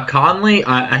 Conley,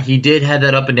 he did have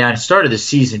that up and down. He started the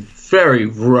season very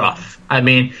rough. I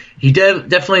mean, he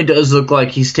definitely does look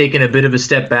like he's taken a bit of a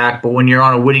step back, but when you're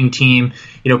on a winning team,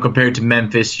 compared to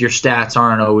Memphis, your stats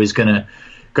aren't always going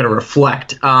to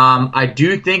reflect. I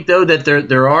do think, though, that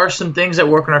there are some things that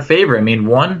work in our favor. I mean,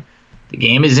 one, the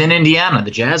game is in Indiana.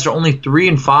 The Jazz are only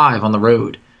 3-5 on the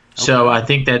road. Okay. So I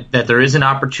think that there is an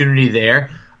opportunity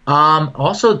there.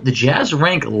 Also, the Jazz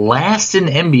rank last in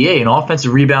the NBA in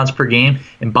offensive rebounds per game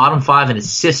and bottom 5 in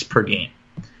assists per game.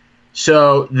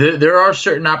 So there are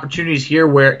certain opportunities here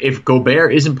where if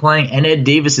Gobert isn't playing and Ed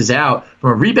Davis is out,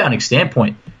 from a rebounding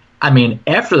standpoint, I mean,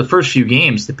 after the first few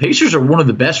games, the Pacers are one of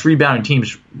the best rebounding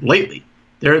teams lately.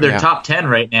 They're top 10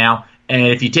 right now, and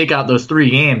if you take out those 3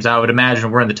 games, I would imagine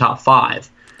we're in the top 5.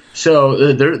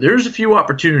 So there's a few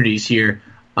opportunities here.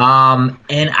 And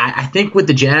I think with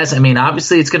the Jazz, I mean,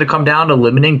 obviously it's going to come down to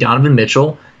limiting Donovan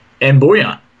Mitchell and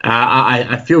Bojan.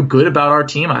 I feel good about our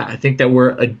team. I think that we're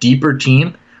a deeper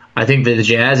team. I think that the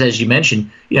Jazz, as you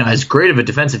mentioned, as great of a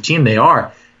defensive team they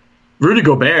are, Rudy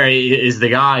Gobert is the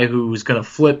guy who's going to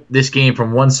flip this game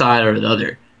from one side or the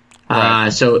other. Right.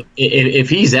 So if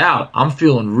he's out, I'm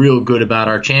feeling real good about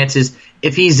our chances.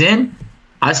 If he's in,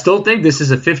 I still think this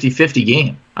is a 50-50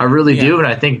 game. I really do, and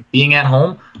I think being at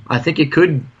home, I think it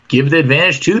could give the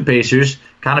advantage to the Pacers,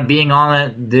 kind of being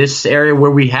on this area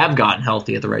where we have gotten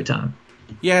healthy at the right time.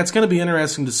 Yeah, it's going to be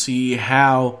interesting to see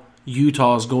how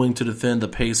Utah is going to defend the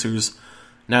Pacers.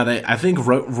 Now, I think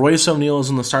Royce O'Neal is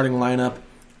in the starting lineup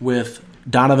with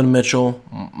Donovan Mitchell,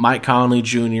 Mike Conley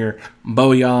Jr.,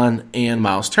 Bojan, and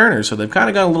Miles Turner. So they've kind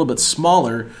of got a little bit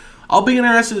smaller. I'll be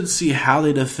interested to see how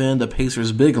they defend the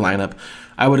Pacers' big lineup.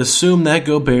 I would assume that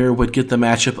Gobert would get the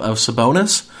matchup of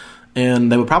Sabonis,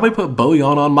 and they would probably put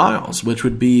Bojan on Miles, which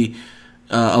would be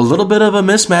a little bit of a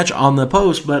mismatch on the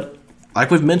post. But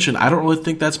like we've mentioned, I don't really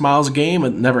think that's Miles' game.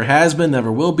 It never has been,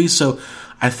 never will be. So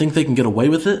I think they can get away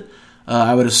with it.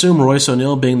 I would assume Royce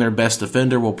O'Neal, being their best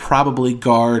defender, will probably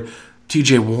guard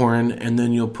TJ Warren, and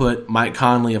then you'll put Mike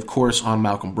Conley, of course, on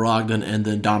Malcolm Brogdon, and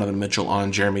then Donovan Mitchell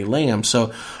on Jeremy Lamb.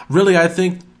 So really, I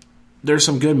think there's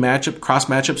some good cross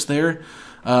matchups there.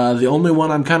 The only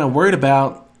one I'm kind of worried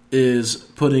about is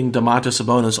putting Domantas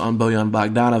Sabonis on Bojan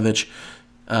Bogdanovic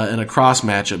in a cross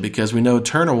matchup, because we know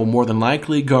Turner will more than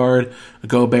likely guard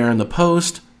Gobert in the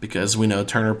post, because we know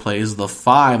Turner plays the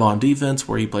 5 on defense,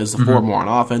 where he plays the 4 more on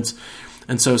offense.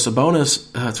 And so Sabonis,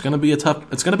 it's going to be a tough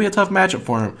matchup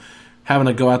for him, having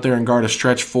to go out there and guard a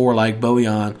stretch 4 like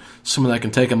Bojan, someone that can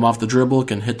take him off the dribble,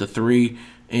 can hit the 3,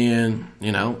 and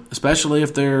especially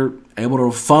if they're able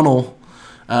to funnel.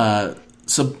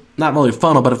 Not really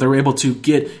funnel, but if they're able to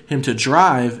get him to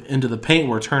drive into the paint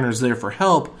where Turner's there for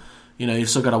help, you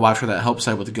still got to watch for that help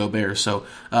side with Gobert. So,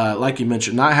 like you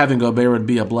mentioned, not having Gobert would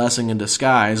be a blessing in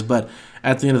disguise, but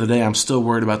at the end of the day, I'm still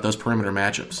worried about those perimeter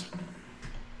matchups.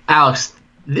 Alex,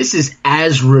 this is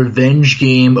as revenge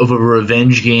game of a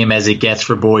revenge game as it gets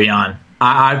for Bojan.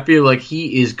 I feel like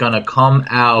he is going to come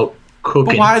out cooking.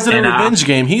 But why is it a revenge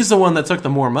game? He's the one that took the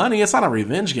more money. It's not a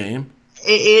revenge game.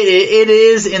 It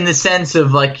is in the sense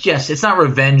of, like, yes, it's not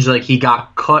revenge like he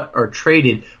got cut or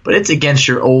traded, but it's against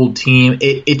your old team.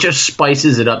 It just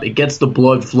spices it up. It gets the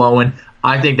blood flowing.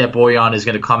 I think that Bojan is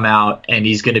going to come out and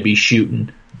he's going to be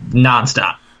shooting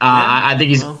nonstop. I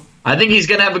think he's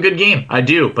going to have a good game. I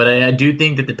do, but I do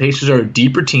think that the Pacers are a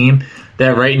deeper team.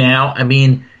 That right now, I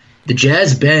mean, the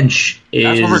Jazz bench is.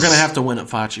 That's what we're going to have to win at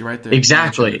Facci, right there.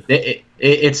 Exactly.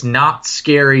 It's not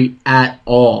scary at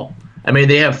all. I mean,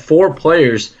 they have 4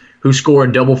 players who score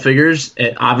in double figures,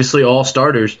 and obviously all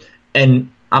starters.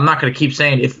 And I'm not going to keep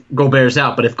saying if Gobert's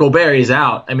out, but if Gobert is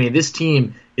out, I mean, this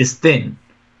team is thin.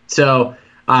 So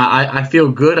I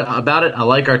feel good about it. I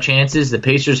like our chances. The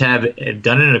Pacers have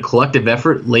done it in a collective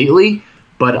effort lately,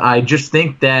 but I just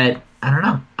think that, I don't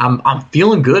know, I'm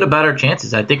feeling good about our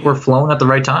chances. I think we're flowing at the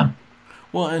right time.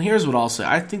 Well, and here's what I'll say.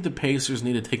 I think the Pacers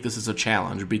need to take this as a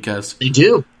challenge because they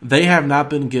do. They have not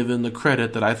been given the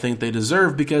credit that I think they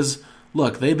deserve because,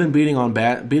 look, they've been beating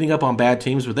up on bad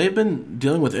teams, but they've been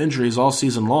dealing with injuries all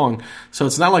season long. So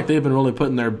it's not like they've been really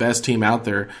putting their best team out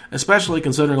there, especially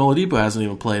considering Oladipo hasn't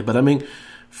even played. But, I mean,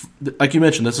 like you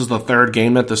mentioned, this is the third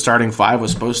game that the starting five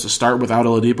was supposed to start without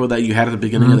Oladipo that you had at the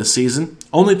beginning of the season.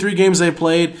 Only 3 games they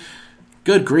played.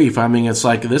 Good grief. I mean, it's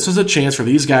like this is a chance for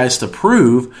these guys to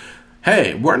prove,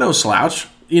 hey, we're no slouch.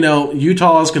 You know,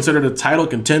 Utah is considered a title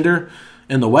contender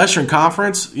in the Western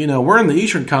Conference. You know, we're in the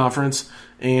Eastern Conference,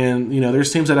 and, you know,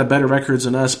 there's teams that have better records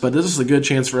than us, but this is a good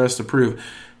chance for us to prove,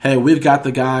 hey, we've got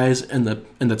the guys and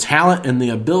the talent and the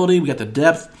ability, we got the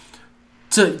depth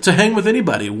to hang with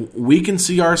anybody. We can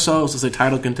see ourselves as a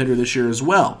title contender this year as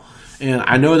well. And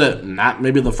I know that not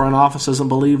maybe the front office doesn't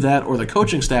believe that or the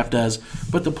coaching staff does,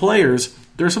 but the players,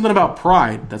 there's something about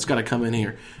pride that's got to come in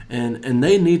here. And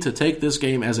they need to take this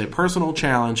game as a personal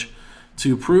challenge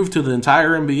to prove to the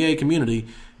entire NBA community,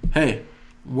 hey,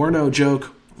 we're no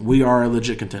joke. We are a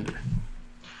legit contender.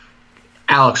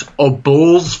 Alex, a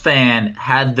Bulls fan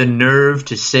had the nerve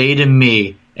to say to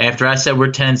me after I said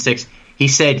we're 10-6, he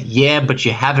said, yeah, but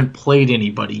you haven't played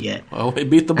anybody yet. Well, we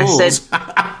beat the Bulls.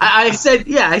 I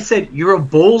said, you're a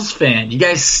Bulls fan. You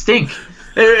guys stink.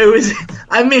 It was,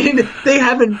 I mean, they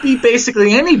haven't beat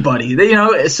basically anybody.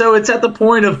 So it's at the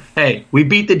point of, hey, we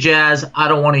beat the Jazz. I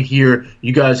don't want to hear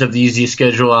you guys have the easiest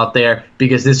schedule out there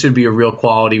because this would be a real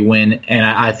quality win. And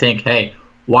I think, hey,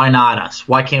 why not us?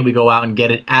 Why can't we go out and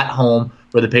get it at home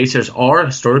where the Pacers are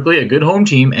historically a good home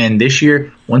team? And this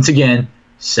year, once again,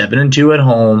 7-2 at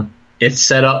home. It's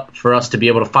set up for us to be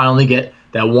able to finally get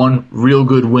that one real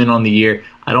good win on the year.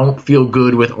 I don't feel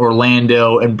good with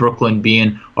Orlando and Brooklyn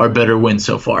being our better win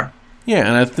so far. Yeah,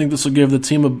 and I think this will give the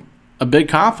team a big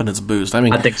confidence boost. I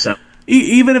mean, I think so.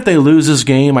 Even if they lose this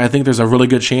game, I think there's a really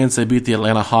good chance they beat the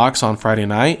Atlanta Hawks on Friday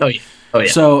night. Oh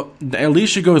yeah. So at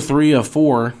least you go 3 of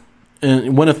 4, and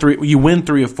you win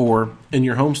 3 of 4 in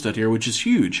your homestead here, which is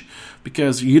huge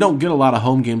because you don't get a lot of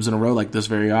home games in a row like this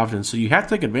very often. So you have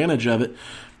to take advantage of it.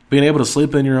 Being able to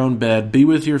sleep in your own bed, be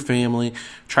with your family,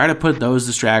 try to put those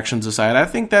distractions aside. I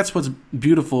think that's what's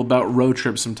beautiful about road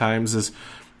trips sometimes is,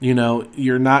 you know,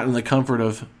 you're not in the comfort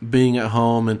of being at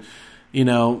home and, you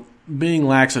know, being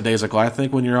lackadaisical. I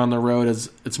think when you're on the road,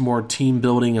 it's more team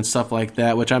building and stuff like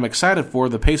that, which I'm excited for.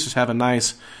 The Pacers have a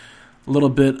nice little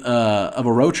bit of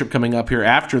a road trip coming up here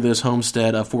after this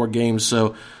homestead of 4 games.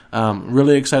 So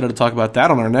really excited to talk about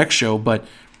that on our next show. But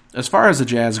as far as the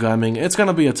Jazz go, I mean, it's going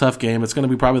to be a tough game. It's going to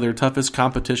be probably their toughest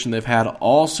competition they've had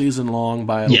all season long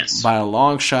by a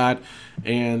long shot.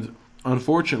 And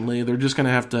unfortunately, they're just going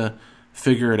to have to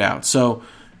figure it out. So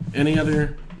any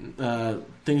other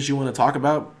things you want to talk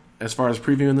about as far as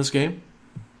previewing this game?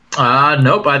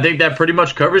 Nope. I think that pretty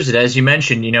much covers it. As you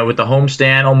mentioned, you know, with the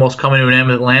homestand almost coming to an end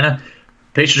with Atlanta,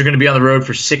 Pacers are going to be on the road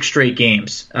for 6 straight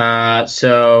games.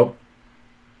 So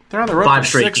they're on the road 5 for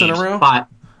straight 6 games. in a row? Five.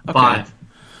 Okay. 5.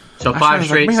 So 5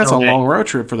 straight. I mean, that's a long road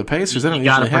trip for the Pacers. They don't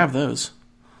usually have those.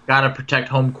 Got to protect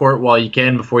home court while you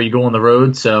can before you go on the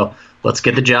road. So let's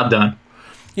get the job done.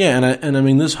 Yeah, and I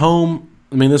mean this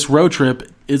road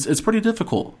trip it's pretty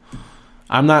difficult.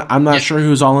 I'm not sure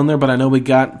who's all in there, but I know we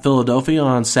got Philadelphia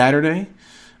on Saturday.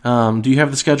 Do you have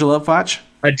the schedule up, Foch?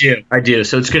 I do.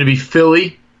 So it's going to be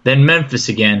Philly, then Memphis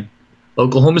again,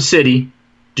 Oklahoma City,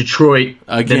 Detroit,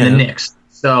 again. Then the Knicks.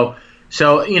 So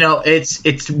you know it's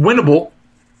winnable.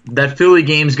 That Philly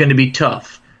game is going to be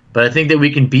tough, but I think that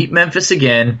we can beat Memphis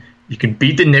again. You can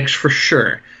beat the Knicks for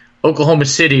sure. Oklahoma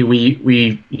City,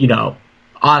 we you know,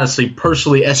 honestly,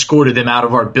 personally escorted them out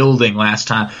of our building last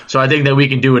time, so I think that we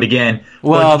can do it again.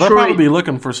 Well, they'll probably be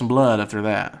looking for some blood after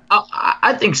that.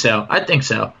 I think so.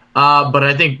 But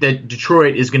I think that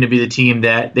Detroit is going to be the team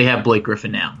that they have Blake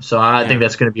Griffin now, so I think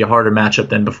that's going to be a harder matchup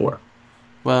than before.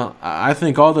 Well, I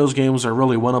think all those games are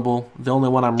really winnable. The only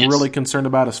one I'm really concerned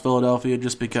about is Philadelphia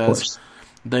just because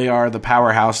they are the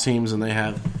powerhouse teams and they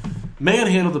have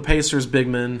manhandled the Pacers' big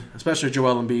men, especially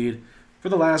Joel Embiid, for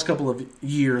the last couple of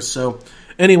years. So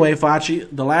anyway, Facci,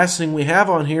 the last thing we have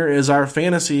on here is our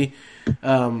fantasy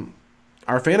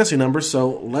numbers.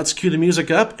 So let's cue the music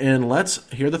up and let's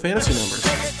hear the fantasy numbers.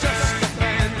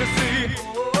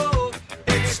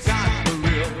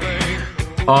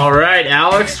 All right,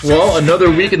 Alex. Well, another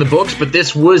week in the books, but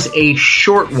this was a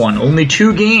short one. Only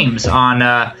 2 games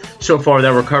on so far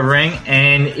that we're covering.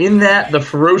 And in that, the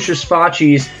Ferocious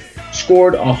Facci's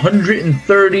scored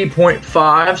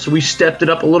 130.5, so we stepped it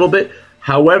up a little bit.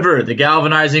 However, the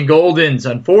Galvanizing Goldens,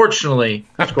 unfortunately,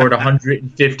 scored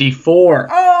 154.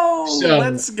 Oh,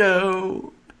 let's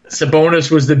go. Sabonis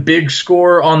was the big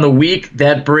scorer on the week.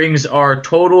 That brings our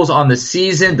totals on the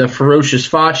season. The Ferocious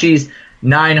Facci's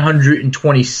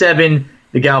 927.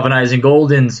 The Galvanizing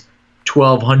Goldens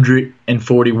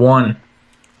 1,241.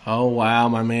 Oh, wow,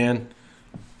 my man.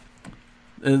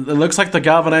 It looks like the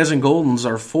Galvanizing Goldens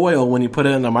are foil when you put it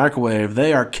in the microwave.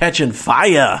 They are catching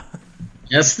fire.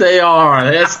 Yes, they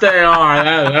are. Yes, they are.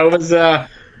 That was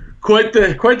quite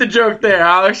the joke there,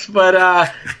 Alex. But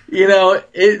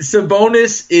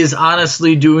Sabonis is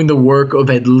honestly doing the work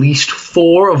of at least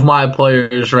 4 of my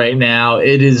players right now.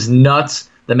 It is nuts.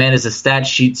 The man is a stat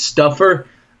sheet stuffer.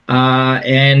 Man,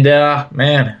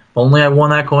 if only I won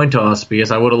that coin toss,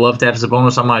 because I would have loved to have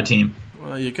Sabonis on my team.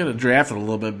 Well, you could have drafted a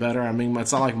little bit better. I mean,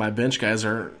 it's not like my bench guys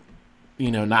are,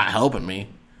 not helping me.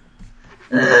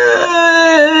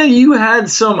 You had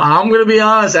some, I'm going to be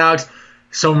honest, Alex,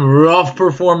 some rough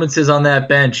performances on that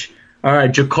bench. All right,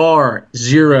 Jakar,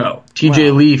 0.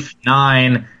 TJ Leaf,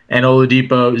 9. And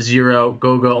Oladipo, 0.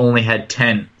 Goga only had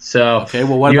 10. So okay,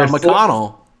 well, what about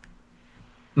McConnell?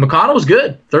 McConnell was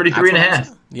good,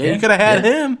 33.5. Yeah, you could have had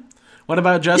him. What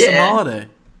about Justin Holiday?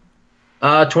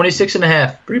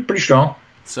 26.5. Pretty strong.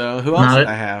 So who else did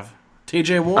I have?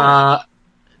 TJ Warren.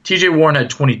 TJ Warren had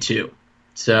 22.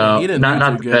 So he didn't do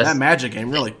too good. Best. That Magic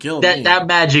game really killed me. That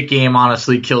Magic game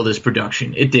honestly killed his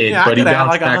production. It did. Yeah, but he got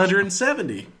like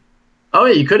 170. Oh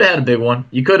yeah, you could have had a big one.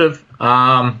 You could have.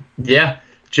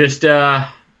 Just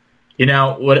Brogdon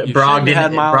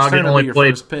only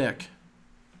played first pick.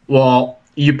 Well,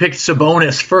 you picked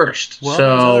Sabonis first. Well, so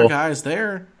there's other guys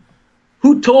there.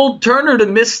 Who told Turner to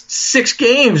miss 6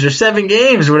 games or 7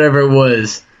 games, whatever it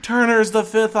was? Turner's the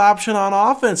 5th option on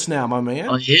offense now, my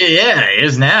man. Yeah, he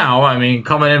is now. I mean,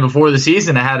 coming in before the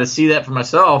season, I had to see that for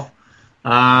myself.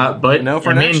 But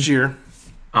next year.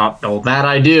 That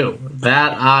I do.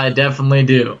 That I definitely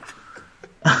do.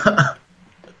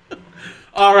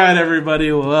 All right,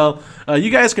 everybody. Well, you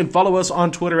guys can follow us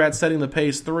on Twitter at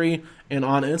SettingThePace3 and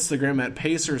on Instagram at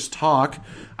Pacers Talk.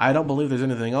 I don't believe there's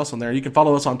anything else on there. You can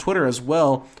follow us on Twitter as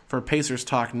well for Pacers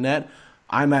Talk Net.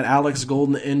 I'm at Alex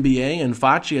Golden NBA, and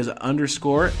Facci is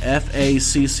 _FACCI.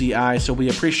 So we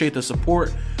appreciate the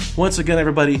support. Once again,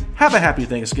 everybody, have a happy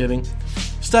Thanksgiving.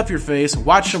 Stuff your face,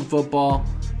 watch some football,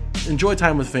 enjoy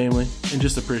time with family, and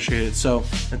just appreciate it. So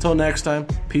until next time,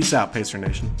 peace out, Pacer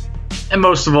Nation. And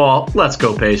most of all, let's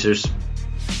go Pacers.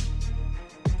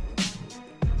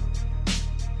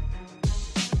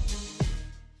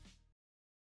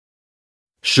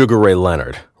 Sugar Ray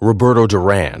Leonard, Roberto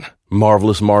Duran,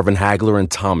 Marvelous Marvin Hagler, and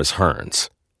Thomas Hearns.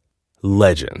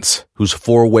 Legends, whose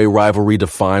 4-way rivalry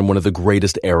defined one of the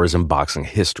greatest eras in boxing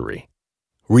history.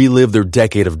 Relive their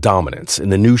decade of dominance in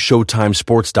the new Showtime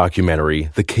sports documentary,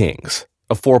 The Kings,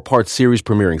 a 4-part series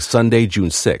premiering Sunday, June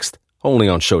 6th, only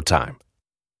on Showtime.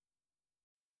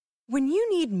 When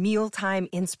you need mealtime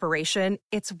inspiration,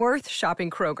 it's worth shopping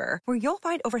Kroger, where you'll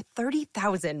find over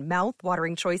 30,000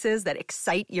 mouth-watering choices that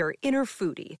excite your inner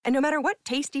foodie. And no matter what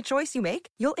tasty choice you make,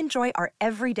 you'll enjoy our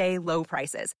everyday low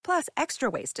prices, plus extra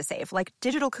ways to save, like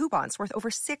digital coupons worth over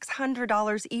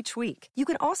 $600 each week. You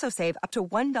can also save up to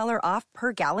 $1 off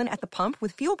per gallon at the pump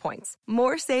with fuel points.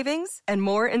 More savings and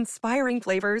more inspiring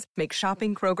flavors make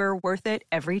shopping Kroger worth it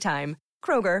every time.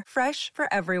 Kroger, fresh for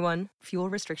everyone. Fuel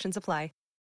restrictions apply.